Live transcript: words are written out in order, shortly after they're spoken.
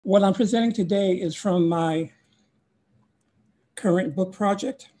What I'm presenting today is from my current book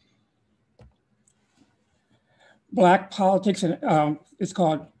project, Black Politics, and it's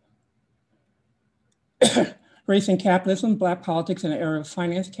called Race and Capitalism, Black Politics in an Era of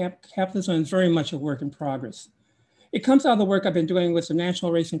Finance Capitalism, and it's very much a work in progress. It comes out of the work I've been doing with the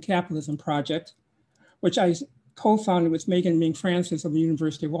National Race and Capitalism Project, which I co-founded with Megan Ming Francis of the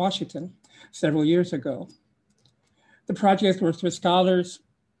University of Washington several years ago. The project works with scholars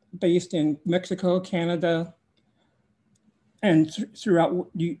based in Mexico, Canada, and throughout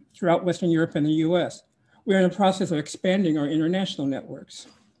Western Europe and the US. We're in the process of expanding our international networks.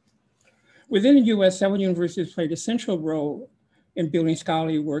 Within the US, several universities played a central role in building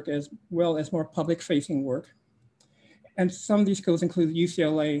scholarly work as well as more public-facing work. And some of these schools include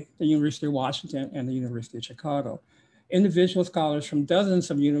UCLA, the University of Washington, and the University of Chicago. Individual scholars from dozens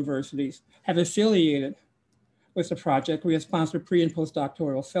of universities have affiliated with the project. We have sponsored pre- and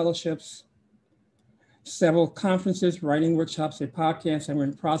postdoctoral fellowships, several conferences, writing workshops, and podcasts, and we're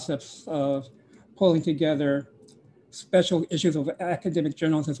in the process of pulling together special issues of academic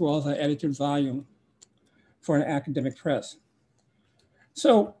journals as well as an edited volume for an academic press.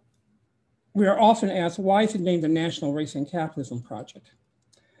 So we are often asked, why is it named the National Race and Capitalism Project?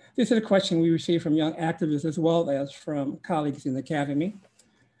 This is a question we receive from young activists as well as from colleagues in the academy.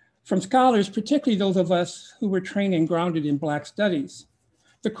 From scholars, particularly those of us who were trained and grounded in Black studies,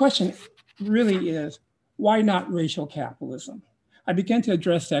 the question really is, why not racial capitalism? I began to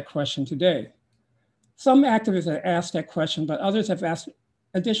address that question today. Some activists have asked that question, but others have asked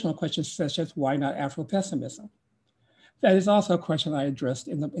additional questions such as why not Afro-pessimism? That is also a question I addressed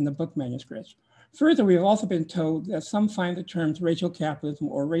in the book manuscript. Further, we have also been told that some find the terms racial capitalism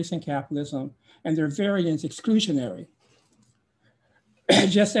or race and capitalism and their variants exclusionary.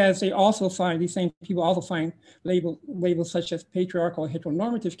 Just as they also find, these same people also find labels such as patriarchal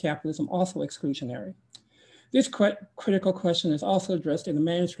heteronormative capitalism also exclusionary. This critical question is also addressed in the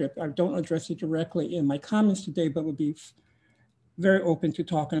manuscript. I don't address it directly in my comments today, but would be very open to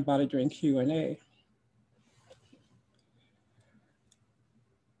talking about it during Q&A.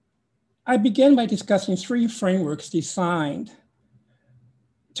 I begin by discussing three frameworks designed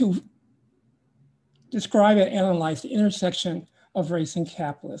to describe and analyze the intersection of race and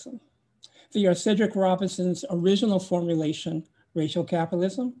capitalism. They are Cedric Robinson's original formulation, racial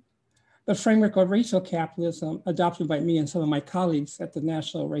capitalism, the framework of racial capitalism adopted by me and some of my colleagues at the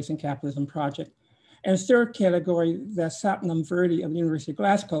National Race and Capitalism Project, and a third category that Satnam Virdi of the University of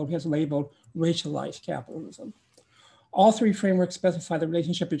Glasgow has labeled racialized capitalism. All three frameworks specify the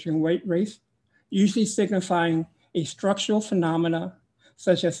relationship between race, usually signifying a structural phenomena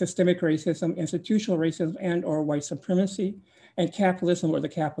such as systemic racism, institutional racism, and/or white supremacy, and capitalism or the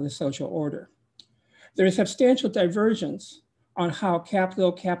capitalist social order. There is substantial divergence on how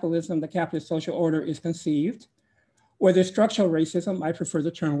capitalism, the capitalist social order is conceived, whether structural racism, I prefer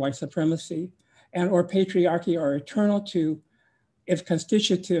the term white supremacy, and/or patriarchy are eternal to, if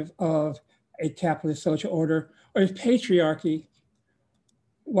constitutive of a capitalist social order, or if patriarchy,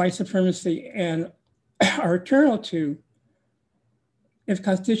 white supremacy, and are eternal to, if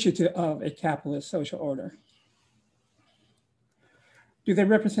constitutive of a capitalist social order. Do they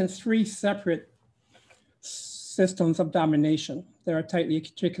represent three separate systems of domination that are tightly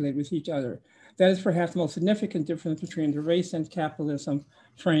articulated with each other? That is perhaps the most significant difference between the race and capitalism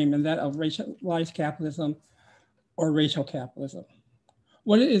frame and that of racialized capitalism or racial capitalism.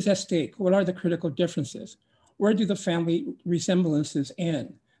 What is at stake? What are the critical differences? Where do the family resemblances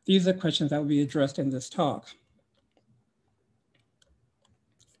end? These are the questions that will be addressed in this talk.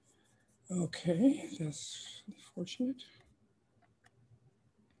 Okay, that's unfortunate.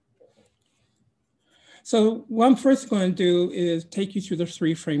 So what I'm first going to do is take you through the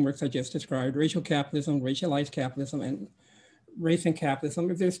three frameworks I just described: racial capitalism, racialized capitalism, and race and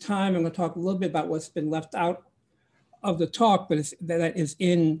capitalism. If there's time, I'm going to talk a little bit about what's been left out of the talk, but that is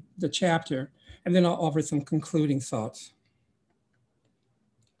in the chapter. And then I'll offer some concluding thoughts.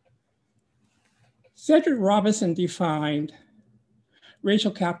 Cedric Robinson defined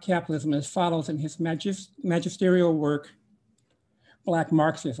racial capitalism as follows in his magisterial work, Black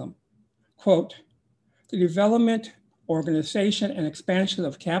Marxism. Quote, the development, organization, and expansion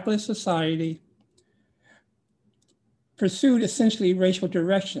of capitalist society pursued essentially racial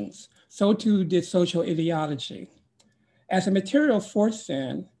directions. So too did social ideology. As a material force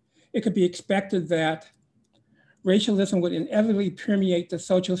then, it could be expected that racialism would inevitably permeate the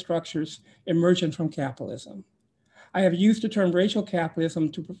social structures emergent from capitalism. I have used the term racial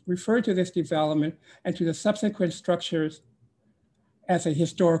capitalism to refer to this development and to the subsequent structures as a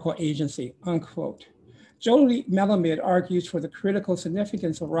historical agency, unquote. Jolie Melamed argues for the critical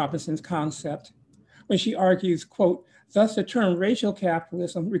significance of Robinson's concept when she argues, quote, thus the term racial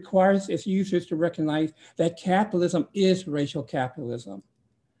capitalism requires its users to recognize that capitalism is racial capitalism.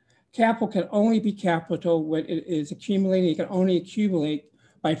 Capital can only be capital when it is accumulating. It can only accumulate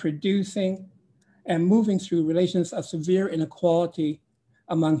by producing and moving through relations of severe inequality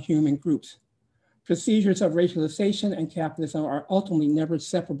among human groups. Procedures of racialization and capitalism are ultimately never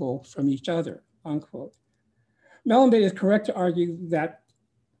separable from each other, unquote. Melamed is correct to argue that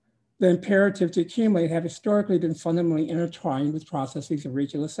the imperative to accumulate have historically been fundamentally intertwined with processes of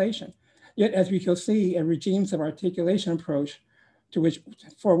racialization. Yet, as we shall see, a regimes of articulation approach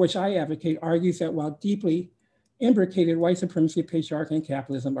for which I advocate argues that while deeply imbricated white supremacy, patriarchy, and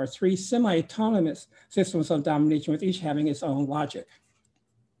capitalism are three semi-autonomous systems of domination with each having its own logic.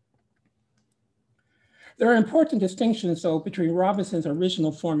 There are important distinctions, though, between Robinson's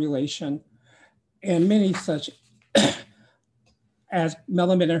original formulation and many such as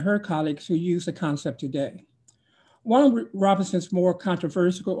Melamed and her colleagues who use the concept today. One of Robinson's more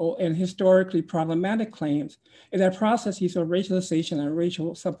controversial and historically problematic claims is that processes of racialization and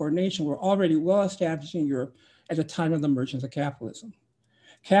racial subordination were already well established in Europe at the time of the emergence of capitalism.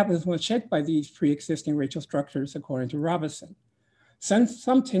 Capitalism was shaped by these pre-existing racial structures, according to Robinson.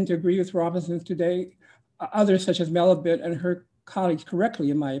 Some tend to agree with Robinson today. Others, such as Melamed and her colleagues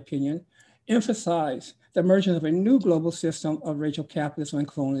correctly, in my opinion, emphasize the emergence of a new global system of racial capitalism and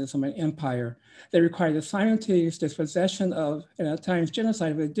colonialism and empire that required the simultaneous dispossession of, and at times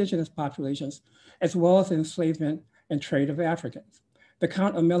genocide of indigenous populations, as well as the enslavement and trade of Africans. The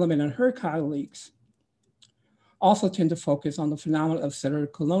account of Melamed and her colleagues also tend to focus on the phenomenon of settler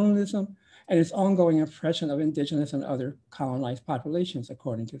colonialism and its ongoing oppression of indigenous and other colonized populations,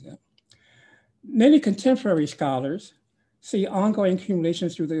 according to them. Many contemporary scholars see ongoing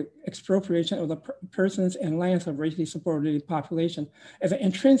accumulations through the expropriation of the persons and lands of racially subordinated population as an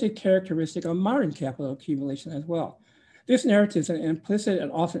intrinsic characteristic of modern capital accumulation as well. This narrative is an implicit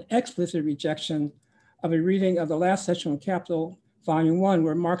and often explicit rejection of a reading of the last section of Capital, Volume 1,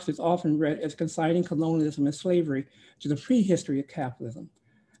 where Marx is often read as consigning colonialism and slavery to the prehistory of capitalism.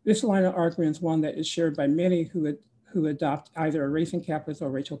 This line of argument is one that is shared by many who adopt either a racing capitalism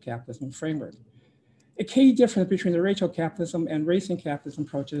or racial capitalism framework. A key difference between the racial capitalism and racing capitalism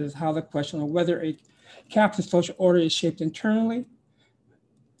approaches is how the question of whether a capitalist social order is shaped internally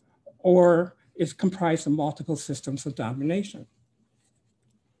or is comprised of multiple systems of domination.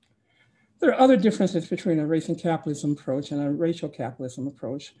 There are other differences between a racing capitalism approach and a racial capitalism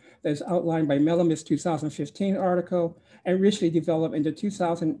approach that is outlined by Melamed's 2015 article and richly developed in the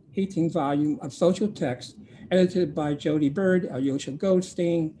 2018 volume of Social Text, edited by Jody Bird, Alyosha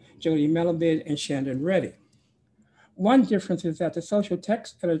Goldstein, Jody Melamed, and Shandon Reddy. One difference is that the social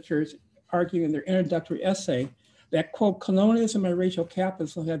text editors argue in their introductory essay that, quote, colonialism and racial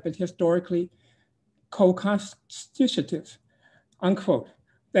capitalism have been historically co-constitutive, unquote.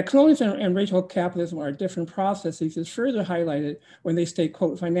 That colonialism and racial capitalism are different processes is further highlighted when they state,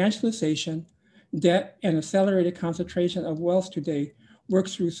 quote, financialization, debt, and accelerated concentration of wealth today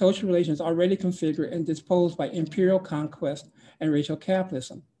works through social relations already configured and disposed by imperial conquest and racial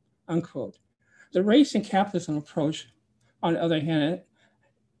capitalism, unquote. The race and capitalism approach, on the other hand,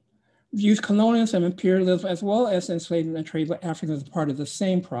 views colonialism and imperialism as well as enslavement and trade by Africans as part of the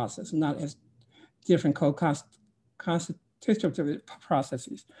same process, not as different constitutive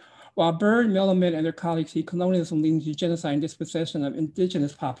processes. While Bird, Melamed, and their colleagues see colonialism leading to genocide and dispossession of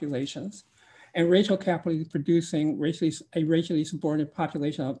indigenous populations, and racial capitalism producing a racially subordinate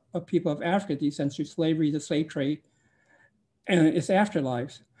population of people of African descent through slavery, the slave trade, and its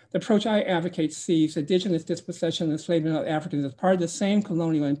afterlives. The approach I advocate sees indigenous dispossession and enslavement of Africans as part of the same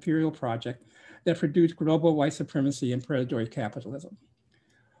colonial imperial project that produced global white supremacy and predatory capitalism.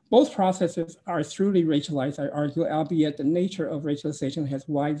 Both processes are truly racialized, I argue, albeit the nature of racialization has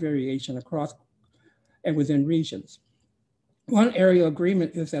wide variation across and within regions. One area of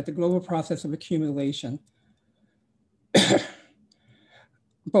agreement is that the global process of accumulation,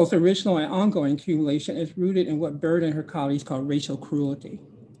 both original and ongoing accumulation, is rooted in what Bird and her colleagues call racial cruelty.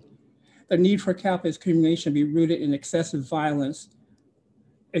 The need for capitalist accumulation be rooted in excessive violence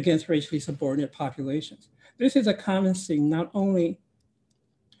against racially subordinate populations. This is a common theme, not only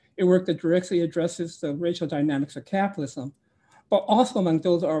in work that directly addresses the racial dynamics of capitalism, but also among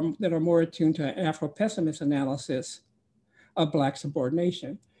those that are more attuned to an Afro-pessimist analysis of Black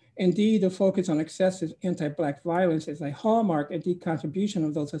subordination. Indeed, the focus on excessive anti-Black violence is a hallmark and deep contribution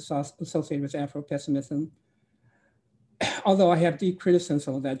of those associated with Afro-pessimism, although I have deep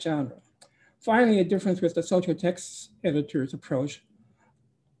criticism of that genre. Finally, a difference with the social text editor's approach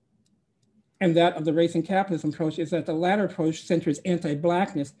and that of the race and capitalism approach is that the latter approach centers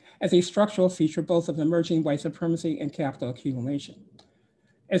anti-Blackness as a structural feature both of emerging white supremacy and capital accumulation.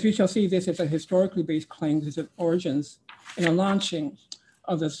 As we shall see, this is a historically based claim to its origins in the launching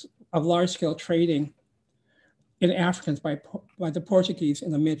of large-scale trading in Africans by the Portuguese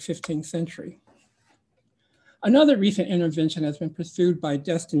in the mid-15th century. Another recent intervention has been pursued by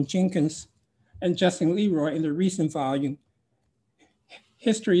Destin Jenkins and Justin Leroy in their recent volume,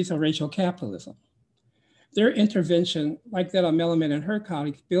 Histories of Racial Capitalism. Their intervention, like that of Melamed and her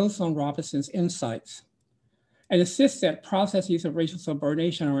colleagues, builds on Robinson's insights and insists that processes of racial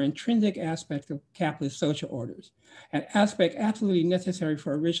subordination are intrinsic aspects of capitalist social orders, an aspect absolutely necessary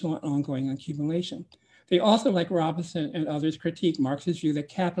for original and ongoing accumulation. They also, like Robinson and others, critique Marx's view that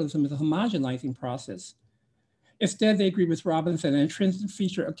capitalism is a homogenizing process. Instead, they agree with Robinson, an intrinsic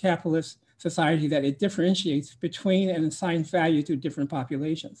feature of capitalist society that it differentiates between and assigns value to different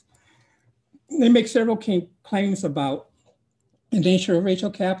populations. They make several claims about the nature of racial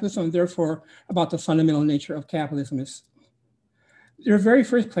capitalism, and therefore about the fundamental nature of capitalism. Their very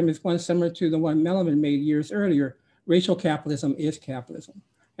first claim is one similar to the one Melamed made years earlier: racial capitalism is capitalism.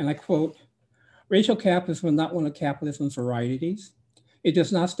 And I quote, "Racial capitalism is not one of capitalism's varieties. It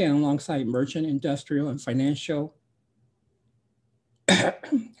does not stand alongside merchant, industrial, and financial,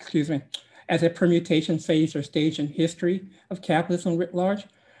 as a permutation, phase, or stage in history of capitalism writ large.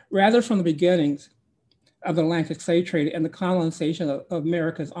 Rather, from the beginnings of the Atlantic slave trade and the colonization of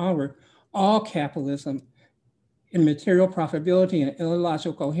Americas onward, all capitalism in material profitability and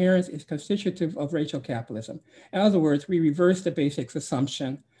ideological coherence is constitutive of racial capitalism. In other words, we reverse the basic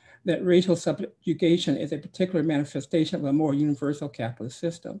assumption that racial subjugation is a particular manifestation of a more universal capitalist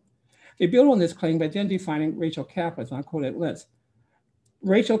system." They build on this claim by then defining racial capitalism. I quote at length.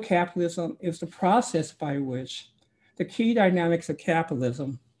 "Racial capitalism is the process by which the key dynamics of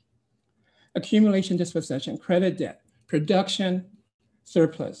capitalism, accumulation, dispossession, credit, debt, production,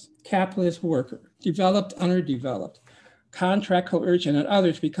 surplus, capitalist, worker, developed, underdeveloped, contract, coercion, and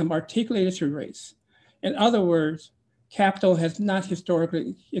others become articulated through race. In other words, capital has not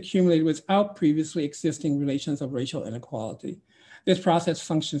historically accumulated without previously existing relations of racial inequality. This process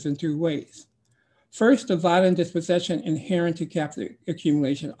functions in two ways. First, the violent dispossession inherent to capital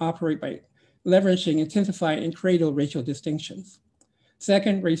accumulation operate by leveraging, intensifying, and cradle racial distinctions.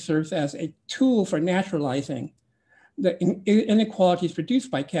 Second, race serves as a tool for naturalizing the inequalities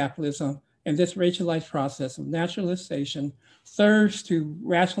produced by capitalism, and this racialized process of naturalization serves to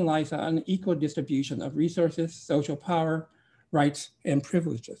rationalize the unequal distribution of resources, social power, rights, and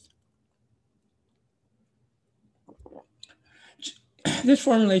privileges." This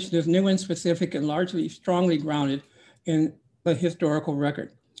formulation is new and specific and largely strongly grounded in the historical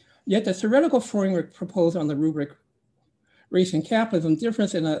record. Yet the theoretical framework proposed on the rubric race and capitalism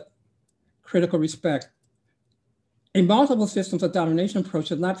differs in a critical respect. A multiple systems of domination approach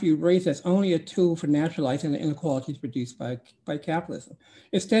does not view race as only a tool for naturalizing the inequalities produced by capitalism.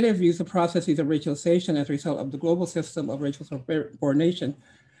 Instead, it views the processes of racialization as a result of the global system of racial subordination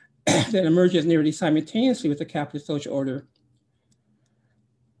that emerges nearly simultaneously with the capitalist social order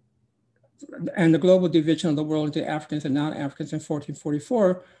and the global division of the world into Africans and non-Africans in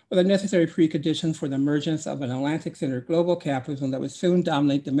 1444 were the necessary preconditions for the emergence of an Atlantic-centered global capitalism that would soon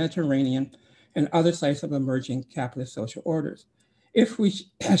dominate the Mediterranean and other sites of emerging capitalist social orders. If we,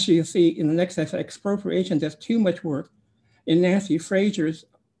 as you'll see in the next section, expropriation does too much work in Nancy Fraser's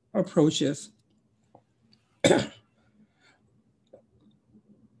approaches,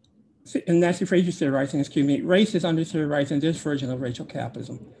 in Nancy Fraser's theorizing, race is under theorizing this version of racial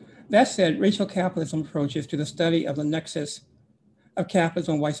capitalism. That said, racial capitalism approaches to the study of the nexus of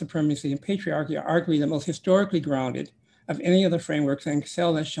capitalism, white supremacy, and patriarchy are arguably the most historically grounded of any of the frameworks and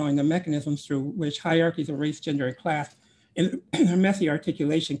excel at showing the mechanisms through which hierarchies of race, gender, and class in their messy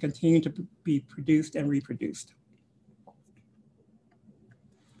articulation continue to be produced and reproduced.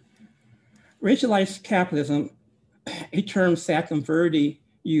 Racialized capitalism, a term Satnam Verdi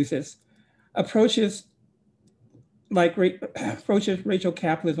uses, approaches racial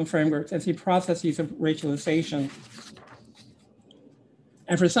capitalism frameworks as the processes of racialization,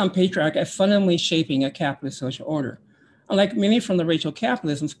 and for some patriarch as fundamentally shaping a capitalist social order. Unlike many from the racial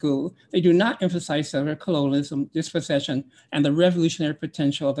capitalism school, they do not emphasize settler colonialism, dispossession, and the revolutionary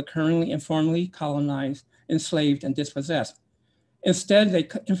potential of the currently informally colonized, enslaved, and dispossessed. Instead, they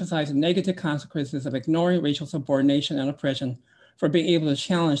emphasize the negative consequences of ignoring racial subordination and oppression for being able to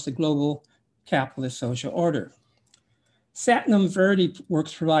challenge the global capitalist social order. Satnam Verdi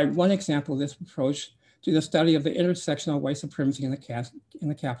works provide one example of this approach to the study of the intersection of white supremacy in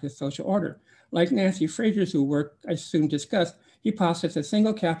the capitalist social order. Like Nancy Fraser's, whose work I soon discussed, he posits a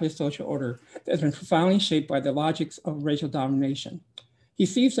single capitalist social order that has been profoundly shaped by the logics of racial domination. He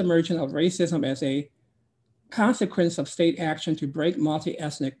sees the emergence of racism as a consequence of state action to break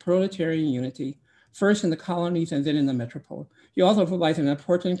multi-ethnic proletarian unity, first in the colonies and then in the metropole. He also provides an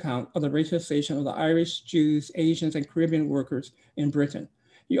important account of the racialization of the Irish, Jews, Asians, and Caribbean workers in Britain.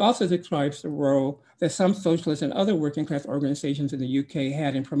 He also describes the role that some socialist and other working class organizations in the UK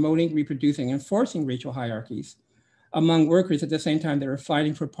had in promoting, reproducing, and enforcing racial hierarchies among workers at the same time they were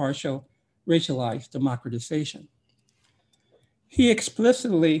fighting for partial racialized democratization. He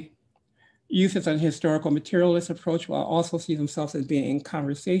explicitly uses an historical materialist approach while also sees himself as being in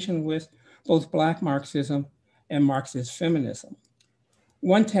conversation with both Black Marxism and Marxist feminism.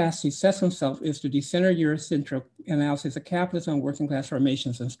 One task he sets himself is to decenter Eurocentric analysis of capitalism and working class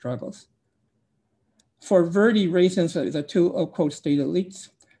formations and struggles. For Verdi, racism is a tool of, quote, state elites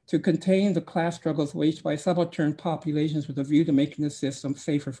to contain the class struggles waged by subaltern populations with a view to making the system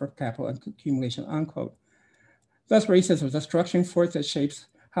safer for capital accumulation, unquote. Thus, racism is a structuring force that shapes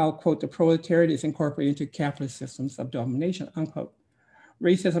how, quote, the proletariat is incorporated into capitalist systems of domination, unquote.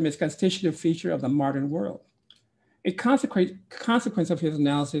 Racism is a constitutive feature of the modern world. A consequence of his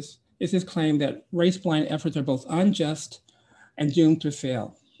analysis is his claim that race-blind efforts are both unjust and doomed to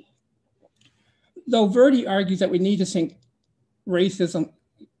fail. Though Verdi argues that we need to think racism,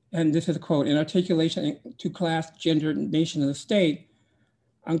 and this is a quote, in articulation to class, gender, nation, and the state,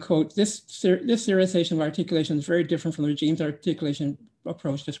 unquote, this serialization of articulation is very different from the regime's articulation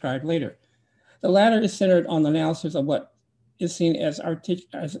approach described later. The latter is centered on the analysis of what is seen as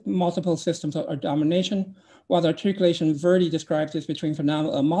multiple systems of domination, while the articulation Verdi describes is between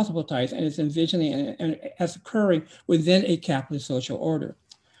phenomena of multiple types and is envisioning and as occurring within a capitalist social order.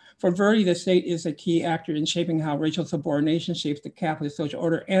 For Verdi, the state is a key actor in shaping how racial subordination shapes the capitalist social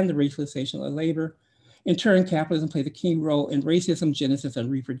order and the racialization of labor. In turn, capitalism plays a key role in racism, genesis,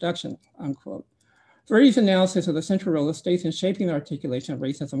 and reproduction, unquote. Verdi's analysis of the central role of states in shaping the articulation of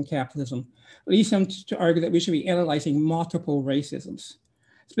racism and capitalism leads him to argue that we should be analyzing multiple racisms.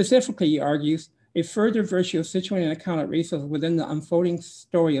 Specifically, he argues, a further virtue of situating an account of racism within the unfolding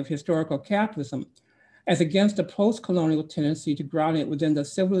story of historical capitalism, as against the post-colonial tendency to ground it within the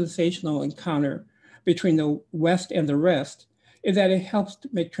civilizational encounter between the West and the rest, is that it helps to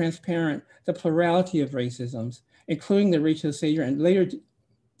make transparent the plurality of racisms, including the racialization and later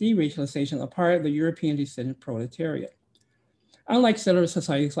deracialization of part of the European descendant proletariat. Unlike settler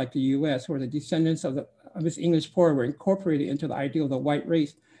societies like the US, where the descendants of its English poor were incorporated into the ideal of the white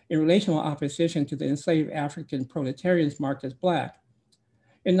race in relational opposition to the enslaved African proletarians marked as Black,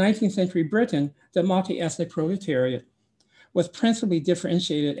 in 19th century Britain, the multi-ethnic proletariat was principally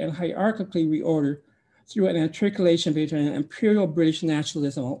differentiated and hierarchically reordered through an articulation between imperial British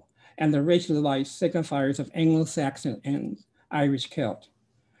nationalism and the racialized signifiers of Anglo-Saxon and Irish Celt.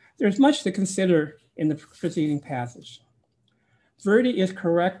 There's much to consider in the preceding passage. Verdi is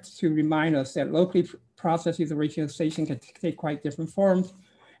correct to remind us that locally processes of racialization can take quite different forms,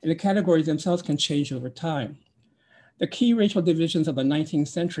 and the categories themselves can change over time. The key racial divisions of the 19th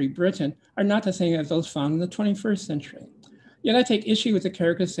century Britain are not the same as those found in the 21st century. Yet I take issue with the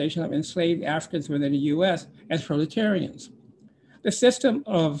characterization of enslaved Africans within the US as proletarians. The system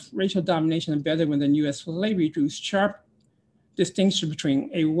of racial domination embedded within US slavery drew sharp distinction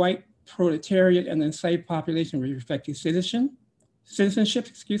between a white proletariat and the enslaved population with respect to citizenship,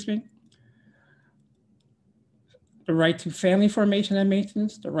 the right to family formation and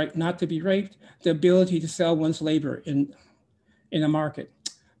maintenance, the right not to be raped, the ability to sell one's labor in a market.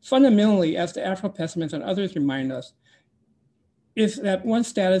 Fundamentally, as the Afro-pessimists and others remind us, is that one's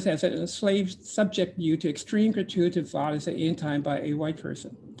status as an enslaved subject you to extreme gratuitous violence at any time by a white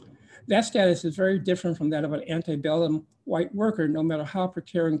person. That status is very different from that of an antebellum white worker, no matter how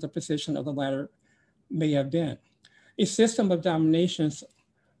precarious the position of the latter may have been. A system of domination's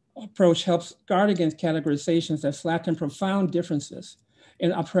approach helps guard against categorizations that flatten profound differences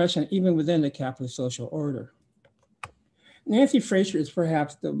in oppression even within the capitalist social order. Nancy Fraser is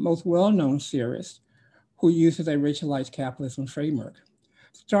perhaps the most well-known theorist who uses a racialized capitalism framework.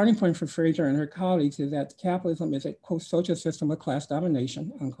 Starting point for Fraser and her colleagues is that capitalism is a, quote, social system of class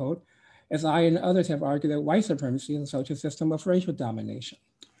domination, unquote, as I and others have argued that white supremacy is a social system of racial domination.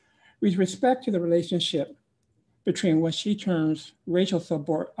 With respect to the relationship between what she terms racial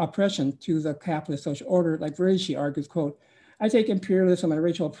oppression to the capitalist social order, like Verdi, she argues, quote, I take imperialism and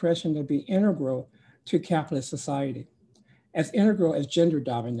racial oppression to be integral to capitalist society, as integral as gender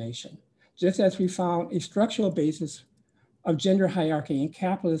domination, just as we found a structural basis of gender hierarchy in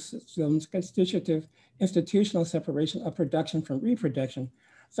capitalism's constitutive institutional separation of production from reproduction.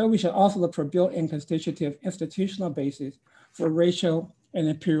 So we should also look for built-in constitutive institutional bases for racial and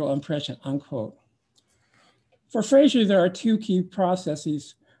imperial oppression, unquote. For Fraser, there are two key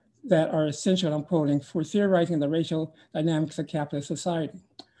processes that are essential, I'm quoting, for theorizing the racial dynamics of capitalist society.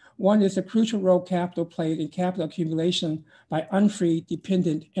 One is the crucial role capital played in capital accumulation by unfree,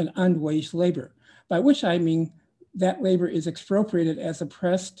 dependent, and unwaged labor, by which I mean that labor is expropriated as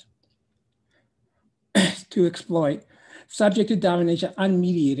oppressed to exploit, subject to domination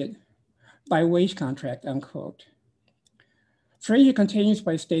unmediated by wage contract, unquote. Fraser continues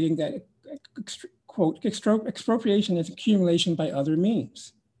by stating that, quote, expropriation is accumulation by other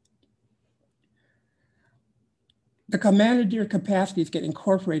means. The commandeer capacities get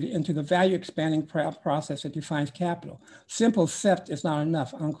incorporated into the value expanding process that defines capital. Simple theft is not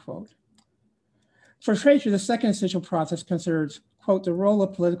enough, unquote. For Fraser, the second essential process concerns, quote, the role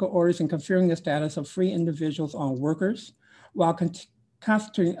of political orders in conferring the status of free individuals on workers, while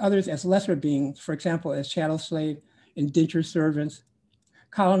constituting others as lesser beings, for example, as chattel slave, indentured servants,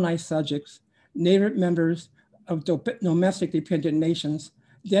 colonized subjects, native members of domestic dependent nations,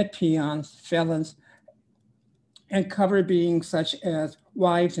 debt peons, felons, and covered beings such as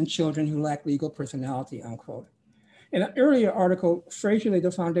wives and children who lack legal personality, unquote. In an earlier article, Fraser laid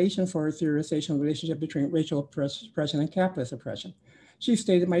the foundation for her theorization of the relationship between racial oppression and capitalist oppression. She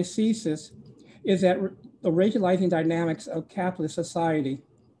stated, my thesis is that the racializing dynamics of capitalist society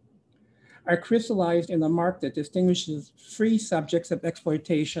are crystallized in the mark that distinguishes free subjects of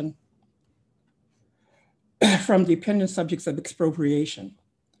exploitation from dependent subjects of expropriation.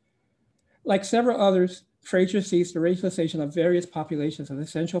 Like several others, Fraser sees the racialization of various populations as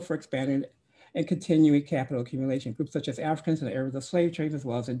essential for expanding and continuing capital accumulation. Groups such as Africans in the era of the slave trade, as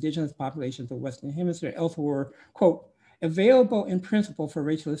well as indigenous populations of the Western Hemisphere elsewhere were, quote, available in principle for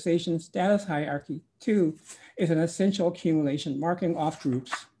racialization. Status hierarchy, too, is an essential accumulation, marking off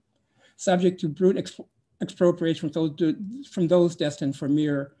groups subject to brute expropriation from those destined for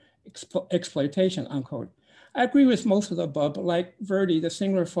mere exploitation, unquote. I agree with most of the above, but like Verdi, the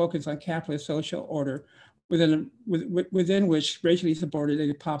singular focus on capitalist social order within which racially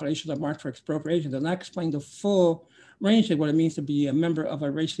subordinated populations are marked for expropriation does not explain the full range of what it means to be a member of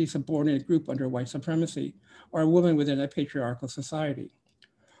a racially subordinated group under white supremacy or a woman within a patriarchal society.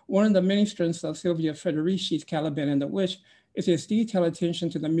 One of the many strengths of Silvia Federici's Caliban and the Witch is its detailed attention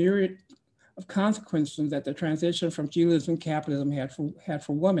to the myriad of consequences that the transition from feudalism to capitalism had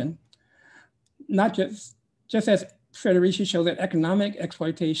for women, not just as Federici showed that economic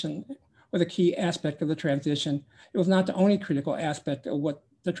exploitation was a key aspect of the transition, it was not the only critical aspect of what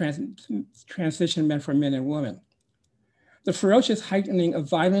the transition meant for men and women. The ferocious heightening of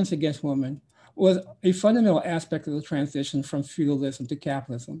violence against women was a fundamental aspect of the transition from feudalism to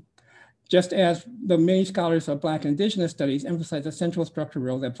capitalism, just as the many scholars of Black and Indigenous studies emphasize the central structural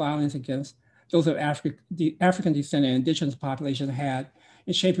role that violence against those of African descent and Indigenous populations had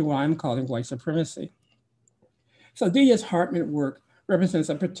in shaping what I'm calling white supremacy. So Dia's Hartman work represents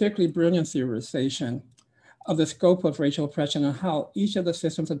a particularly brilliant theorization of the scope of racial oppression and how each of the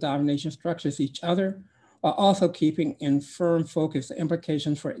systems of domination structures each other, while also keeping in firm focus the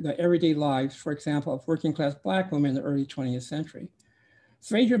implications for the everyday lives, for example, of working class Black women in the early 20th century.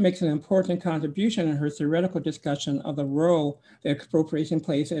 Fraser makes an important contribution in her theoretical discussion of the role that expropriation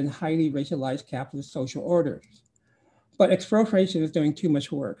plays in highly racialized capitalist social orders. But expropriation is doing too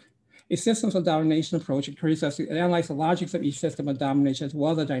much work. A systems of domination approach encourages us to analyze the logics of each system of domination as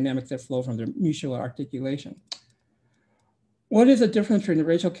well as the dynamics that flow from their mutual articulation. What is the difference between the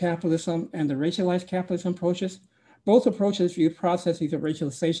racial capitalism and the racialized capitalism approaches? Both approaches view processes of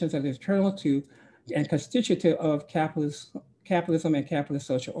racialization as internal to and constitutive of capitalism and capitalist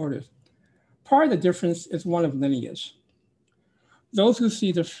social orders. Part of the difference is one of lineage. Those who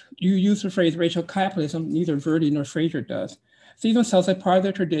use the phrase racial capitalism, neither Verdi nor Fraser does, see themselves as part of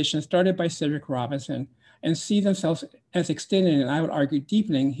the tradition started by Cedric Robinson and see themselves as extending and I would argue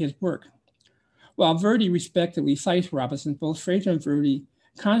deepening his work. While Verdi respectively cites Robinson, both Fraser and Verdi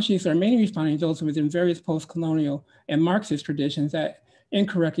conscious are mainly responding to those within various post-colonial and Marxist traditions that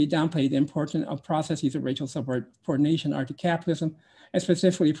incorrectly downplay the importance of processes of racial subordination to capitalism and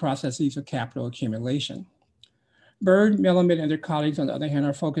specifically processes of capital accumulation. Bird, Melamed, and their colleagues, on the other hand,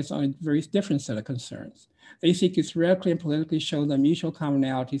 are focused on a very different set of concerns. They seek to theoretically and politically show the mutual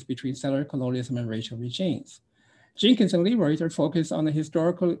commonalities between settler colonialism and racial regimes. Jenkins and Leroy are focused on the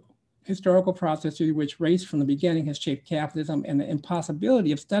historical process through which race from the beginning has shaped capitalism and the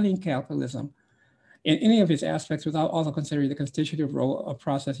impossibility of studying capitalism in any of its aspects without also considering the constitutive role of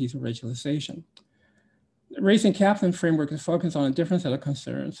processes of racialization. The race and capitalism framework is focused on a different set of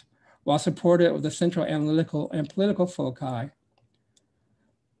concerns, while supportive of the central analytical and political foci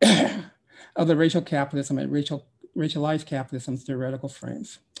of the racial capitalism and racialized capitalism theoretical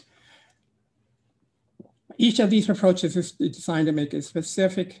frames. Each of these approaches is designed to make a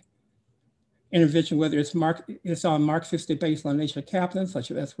specific intervention, whether it's on Marxist based on nature of capitalism,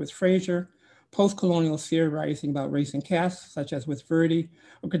 such as with Fraser, post-colonial theorizing about race and caste, such as with Verdi,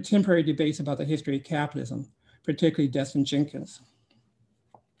 or contemporary debates about the history of capitalism, particularly Desmond Jenkins.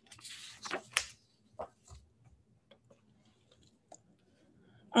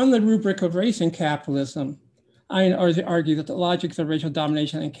 On the rubric of race and capitalism, I argue that the logics of racial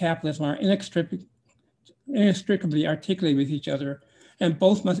domination and capitalism are inextricably articulated with each other, and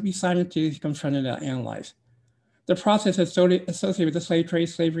both must be simultaneously confronted and analyzed. The process associated with the slave trade,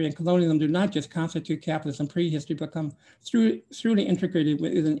 slavery, and colonialism do not just constitute capitalism prehistory, but become truly integrated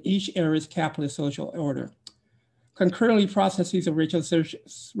within each era's capitalist social order. Concurrently, processes of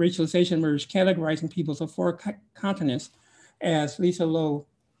racialization emerge, categorizing peoples of four continents, as Lisa Lowe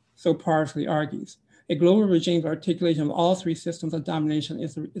so powerfully argues. A global regime of articulation of all three systems of domination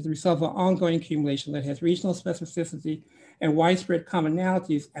is the result of an ongoing accumulation that has regional specificity and widespread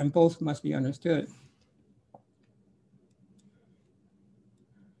commonalities, and both must be understood.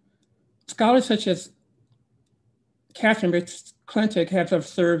 Scholars such as Catherine McClintock have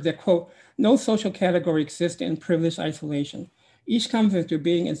observed that, quote, no social category exists in privileged isolation. Each comes into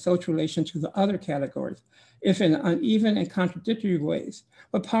being in social relation to the other categories, if in uneven and contradictory ways,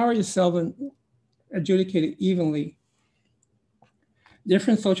 but power is seldom adjudicated evenly.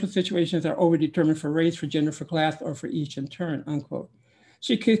 Different social situations are overdetermined for race, for gender, for class, or for each in turn, unquote.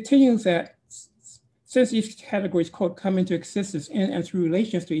 She continues that since these categories, quote, come into existence in and through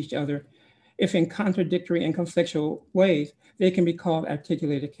relations to each other, if in contradictory and conflictual ways, they can be called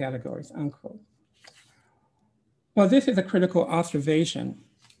articulated categories, unquote. Well, this is a critical observation.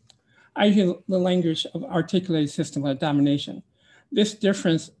 I use the language of articulated system of domination. This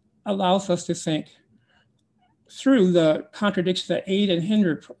difference allows us to think through the contradictions that aid and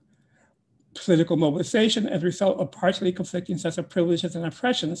hinder political mobilization as a result of partially conflicting sets of privileges and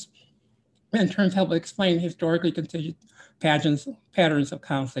oppressions, and in terms help explain historically contingent patterns of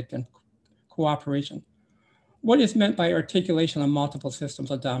conflict and cooperation. What is meant by articulation of multiple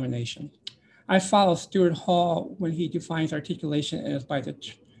systems of domination? I follow Stuart Hall when he defines articulation as by the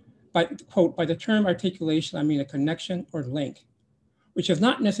term articulation, I mean a connection or link, which is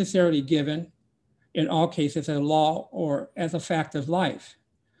not necessarily given in all cases as a law or as a fact of life,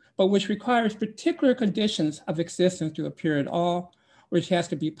 but which requires particular conditions of existence to appear at all, which has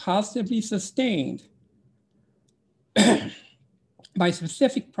to be positively sustained by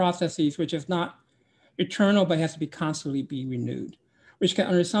specific processes, which is not eternal, but has to be constantly be renewed, which can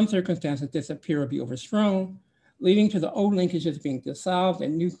under some circumstances disappear or be overthrown, leading to the old linkages being dissolved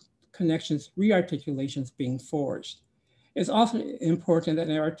and new connections, rearticulations being forged. It's also important that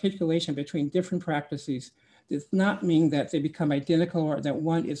an articulation between different practices does not mean that they become identical or that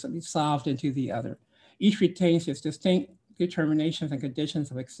one is dissolved into the other. Each retains its distinct determinations and conditions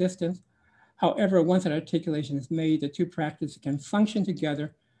of existence. However, once an articulation is made, the two practices can function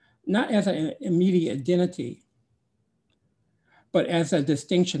together, not as an immediate identity, but as a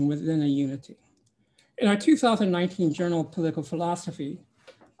distinction within a unity. In our 2019 Journal of Political Philosophy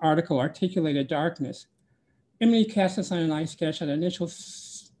article, Articulated Darkness, Emily Castleson and I sketched an initial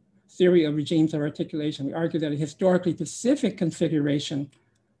theory of regimes of articulation. We argue that a historically specific configuration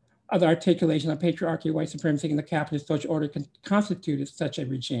of the articulation of patriarchy, white supremacy, and the capitalist social order can constitute such a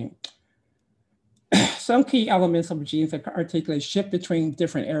regime. Some key elements of regimes that articulate shift between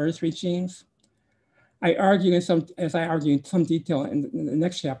different eras regimes. I argue as I argue in some detail in the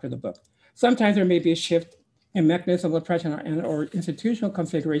next chapter of the book. Sometimes there may be a shift in mechanism of oppression or institutional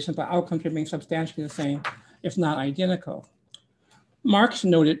configuration, but outcomes remain substantially the same, if not identical. Marx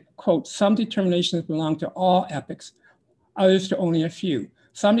noted, quote, some determinations belong to all epochs, others to only a few.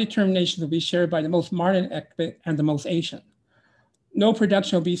 Some determinations will be shared by the most modern epoch and the most ancient. No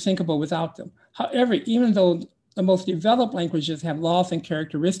production will be thinkable without them. However, even though the most developed languages have laws and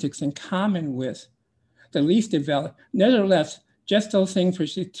characteristics in common with the least developed, nevertheless, just those things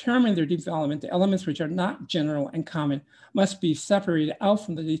which determine their development, the elements which are not general and common, must be separated out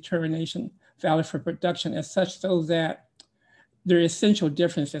from the determination valid for production as such, so that their essential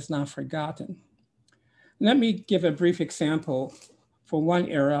difference is not forgotten. Let me give a brief example for one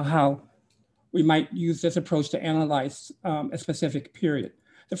era, how we might use this approach to analyze a specific period.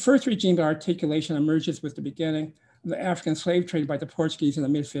 The first regime of articulation emerges with the beginning of the African slave trade by the Portuguese in the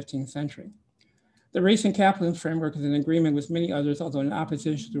mid-15th century. The race and capitalism framework is in agreement with many others, although in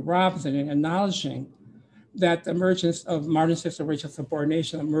opposition to Robinson, in acknowledging that the emergence of modern system of racial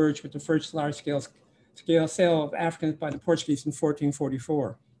subordination emerged with the first large-scale sale of Africans by the Portuguese in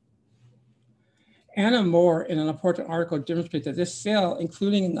 1444. Anna Moore, in an important article, demonstrates that this sale,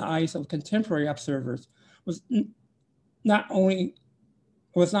 including in the eyes of contemporary observers, was not only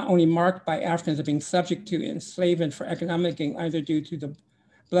marked by Africans as being subject to enslavement for economic gain, either due to the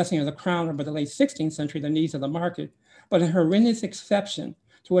blessing of the crown or by the late 16th century, the needs of the market, but a horrendous exception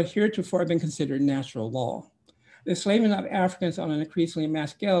to what heretofore had been considered natural law. The enslavement of Africans on an increasingly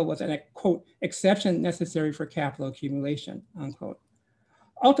mass scale was an, quote, exception necessary for capital accumulation, unquote.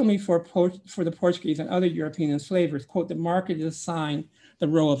 Ultimately, for the Portuguese and other European enslavers, quote, the market is assigned the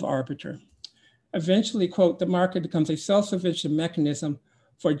role of arbiter. Eventually, quote, the market becomes a self-sufficient mechanism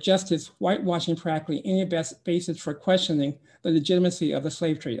for justice, whitewashing practically any basis for questioning the legitimacy of the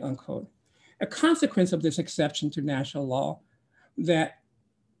slave trade, unquote. A consequence of this exception to national law, that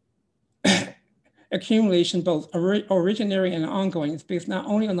accumulation, both originary and ongoing, is based not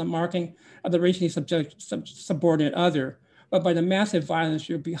only on the marking of the racially subordinate other, but by the massive violence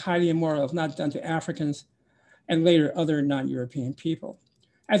that would be highly immoral if not done to Africans and later other non-European people.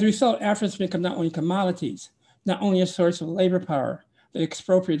 As a result, Africans become not only commodities, not only a source of labor power, that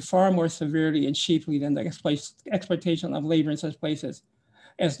expropriate far more severely and cheaply than the exploitation of labor in such places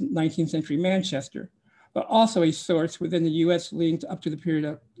as 19th century Manchester, but also a source within the US leading up to the period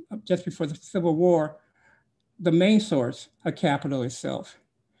of just before the Civil War, the main source of capital itself.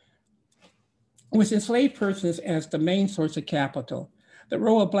 With enslaved persons as the main source of capital, the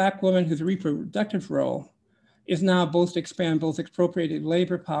role of Black women, whose reproductive role is now both to expand both expropriated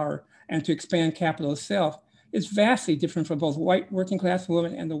labor power and to expand capital itself, is vastly different from both white working class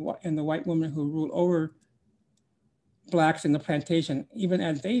women and the white women who ruled over Blacks in the plantation, even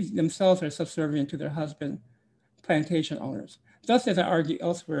as they themselves are subservient to their husband plantation owners. Thus, as I argue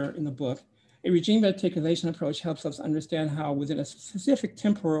elsewhere in the book, a regime articulation approach helps us understand how within a specific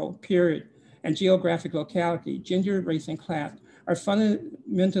temporal period and geographic locality, gender, race, and class are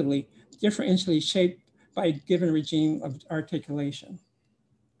fundamentally differentially shaped by a given regime of articulation.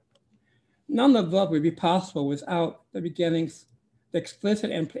 None of the above would be possible without the beginnings, the explicit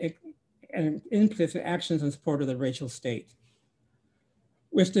and implicit actions in support of the racial state.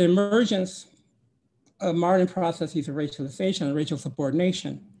 With the emergence of modern processes of racialization and racial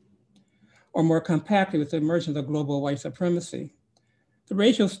subordination, or more compactly with the emergence of global white supremacy, the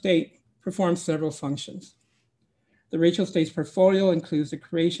racial state performs several functions. The racial state's portfolio includes the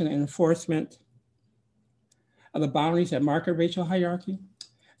creation and enforcement of the boundaries that mark a racial hierarchy.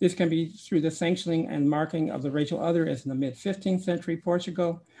 This can be through the sanctioning and marking of the racial other, as in the mid-15th century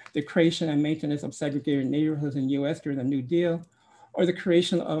Portugal, the creation and maintenance of segregated neighborhoods in the US during the New Deal, or the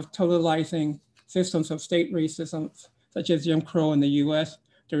creation of totalizing systems of state racism, such as Jim Crow in the US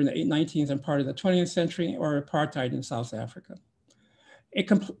during the 19th and part of the 20th century, or apartheid in South Africa. A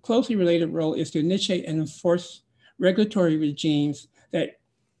closely related role is to initiate and enforce regulatory regimes that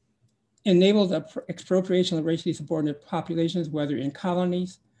enable the expropriation of racially subordinate populations, whether in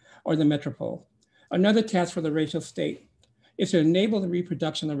colonies or the metropole. Another task for the racial state is to enable the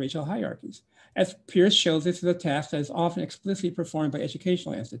reproduction of racial hierarchies. As Pierce shows, this is a task that is often explicitly performed by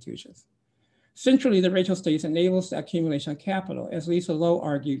educational institutions. Centrally, the racial state enables the accumulation of capital. As Lisa Lowe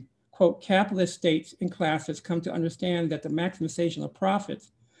argued, quote, capitalist states and classes come to understand that the maximization of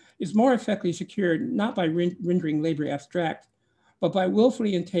profits is more effectively secured not by rendering labor abstract, but by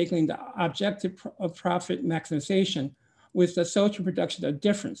willfully entangling the objective of profit maximization with the social production of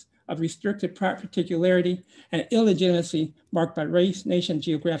difference, of restricted particularity and illegitimacy marked by race, nation,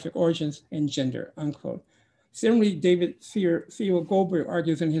 geographic origins, and gender, unquote. Similarly, David Theo Goldberg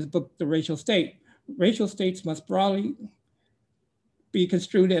argues in his book, The Racial State, racial states must broadly be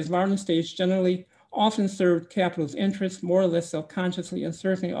construed as modern states generally often served capitalist interests, more or less self-consciously, and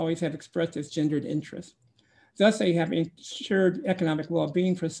certainly always have expressed its gendered interests. Thus, they have ensured economic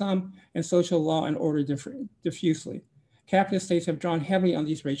well-being for some and social law and order diffusely. Capitalist states have drawn heavily on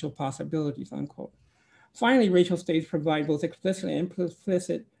these racial possibilities, unquote. Finally, racial states provide both explicit and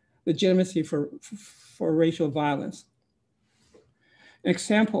implicit legitimacy for racial violence. An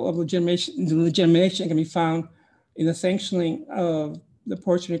example of legitimation can be found in the sanctioning of the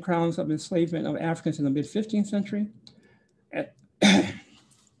portion and crowns of enslavement of Africans in the mid-15th century.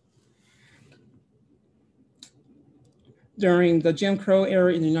 During the Jim Crow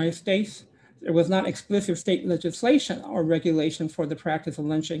era in the United States, there was not explicit state legislation or regulation for the practice of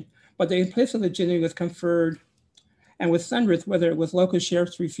lynching, but the implicit legitimacy was conferred and was thunderous, whether it was local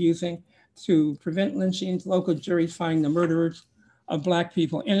sheriffs refusing to prevent lynchings, local juries finding the murderers of Black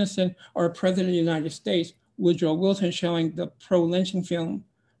people innocent, or a president of the United States, Woodrow Wilson, showing the pro-lynching film,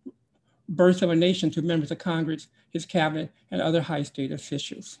 Birth of a Nation, to members of Congress, his cabinet, and other high state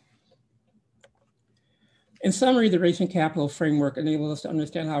officials. In summary, the race and capital framework enables us to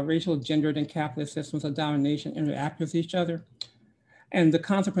understand how racial, gendered, and capitalist systems of domination interact with each other, and the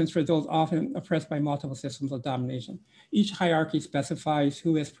consequence for those often oppressed by multiple systems of domination. Each hierarchy specifies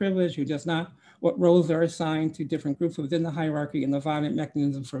who has privilege, who does not, what roles are assigned to different groups within the hierarchy, and the violent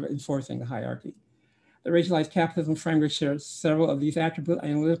mechanism for enforcing the hierarchy. The racialized capitalism framework shares several of these attributes.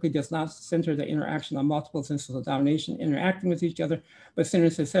 Analytically does not center the interaction of multiple systems of domination interacting with each other, but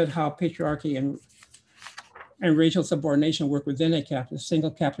centers instead how patriarchy and racial subordination work within a single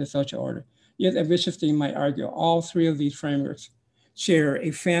capitalist social order. Yet, as Wittgenstein might argue, all three of these frameworks share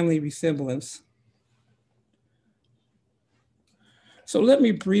a family resemblance. So let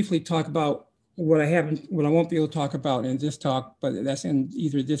me briefly talk about what I won't be able to talk about in this talk, but that's in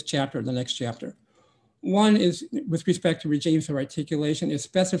either this chapter or the next chapter. One is with respect to regimes of articulation is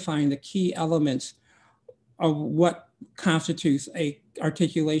specifying the key elements of what constitutes a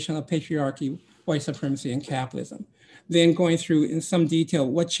articulation of patriarchy, white supremacy, and capitalism. Then going through in some detail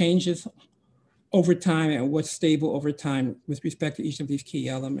what changes over time and what's stable over time with respect to each of these key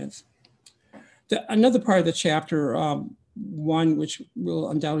elements. Another part of the chapter, one which will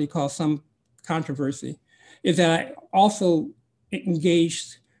undoubtedly cause some controversy, is that I also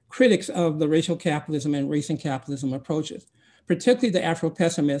engaged critics of the racial capitalism and race and capitalism approaches, particularly the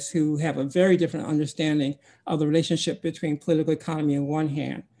Afro-pessimists who have a very different understanding of the relationship between political economy on one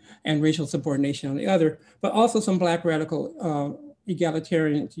hand and racial subordination on the other, but also some Black radical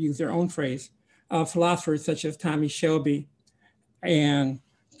egalitarian, to use their own phrase, philosophers such as Tommy Shelby and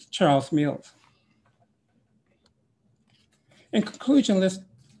Charles Mills. In conclusion, let's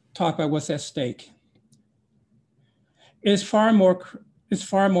talk about what's at stake. It's far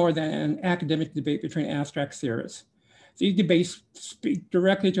more than an academic debate between abstract theorists. These debates speak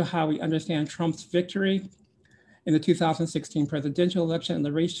directly to how we understand Trump's victory in the 2016 presidential election and the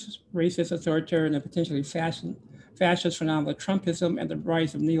racist, authoritarian, and potentially fascist phenomenon of Trumpism and the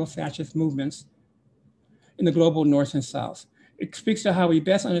rise of neo-fascist movements in the global North and South. It speaks to how we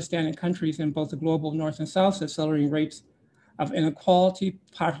best understand in countries in both the global North and South accelerating rates of inequality,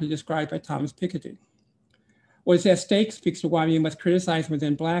 popularly described by Thomas Piketty. What is at stake speaks to why we must criticize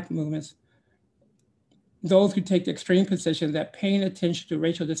within Black movements those who take the extreme position that paying attention to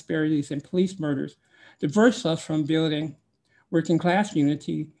racial disparities and police murders diverts us from building working class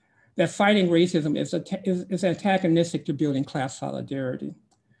unity, that fighting racism is antagonistic to building class solidarity.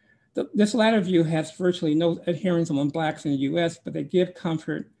 This latter view has virtually no adherence among Blacks in the US, but they give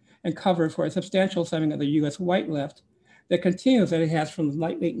comfort and cover for a substantial segment of the US white left that continues that it has from the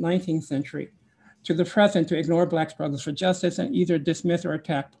late 19th century to the present to ignore Black struggles for justice and either dismiss or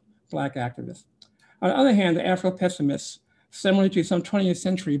attack Black activists. On the other hand, the Afro-pessimists, similar to some 20th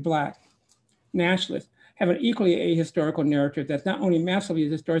century Black nationalists, have an equally ahistorical narrative that not only massively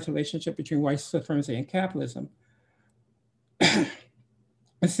distorts the relationship between white supremacy and capitalism,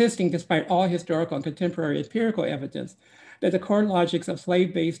 insisting, despite all historical and contemporary empirical evidence, that the core logics of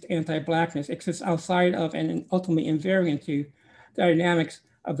slave-based anti-Blackness exist outside of and ultimately invariant to the dynamics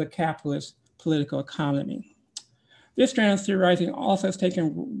of the capitalist political economy. This strand of theorizing also has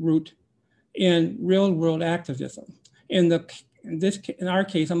taken root in real-world activism. In our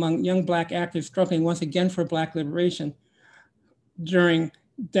case, among young Black activists struggling once again for Black liberation during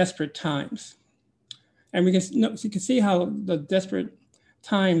desperate times. And you can see how the desperate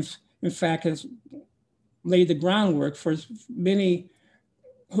times, in fact, has laid the groundwork for many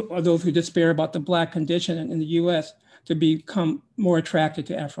of those who despair about the Black condition in the US to become more attracted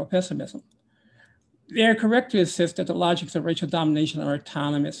to Afro-pessimism. They are correct to insist that the logics of racial domination are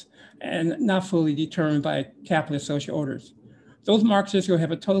autonomous and not fully determined by capitalist social orders. Those Marxists who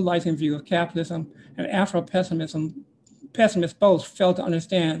have a totalizing view of capitalism and pessimists both fail to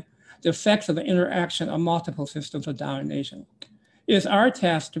understand the effects of the interaction of multiple systems of domination. It is our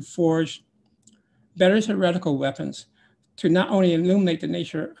task to forge better theoretical weapons to not only illuminate the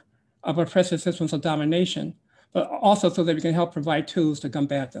nature of oppressive systems of domination, but also so that we can help provide tools to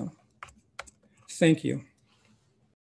combat them. Thank you.